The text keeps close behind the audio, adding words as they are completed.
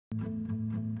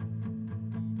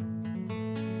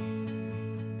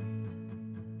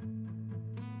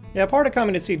Yeah, part of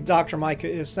coming to see Dr. Mike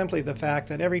is simply the fact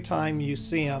that every time you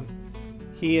see him,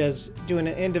 he is doing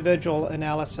an individual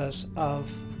analysis of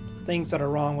things that are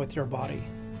wrong with your body.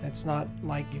 It's not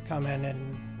like you come in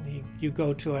and you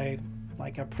go to a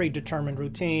predetermined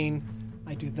routine.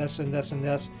 I do this and this and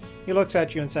this. He looks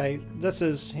at you and say, this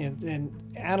is, and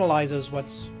analyzes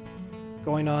what's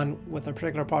going on with a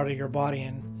particular part of your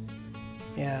body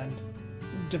and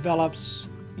develops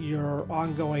your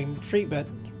ongoing treatment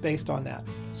based on that.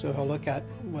 So he'll look at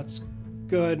what's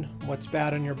good, what's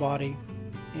bad in your body,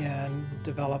 and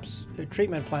develops a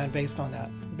treatment plan based on that.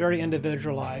 Very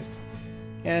individualized.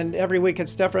 And every week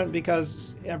it's different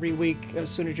because every week, as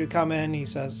soon as you come in, he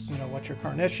says, what's your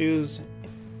current issues?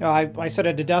 I sit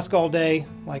at a desk all day,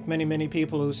 like many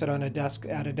people who sit on at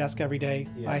a desk every day.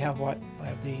 Yeah. I have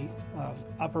the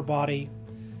upper body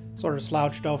sort of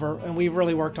slouched over, and we've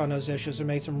really worked on those issues and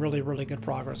made some really good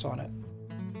progress on it.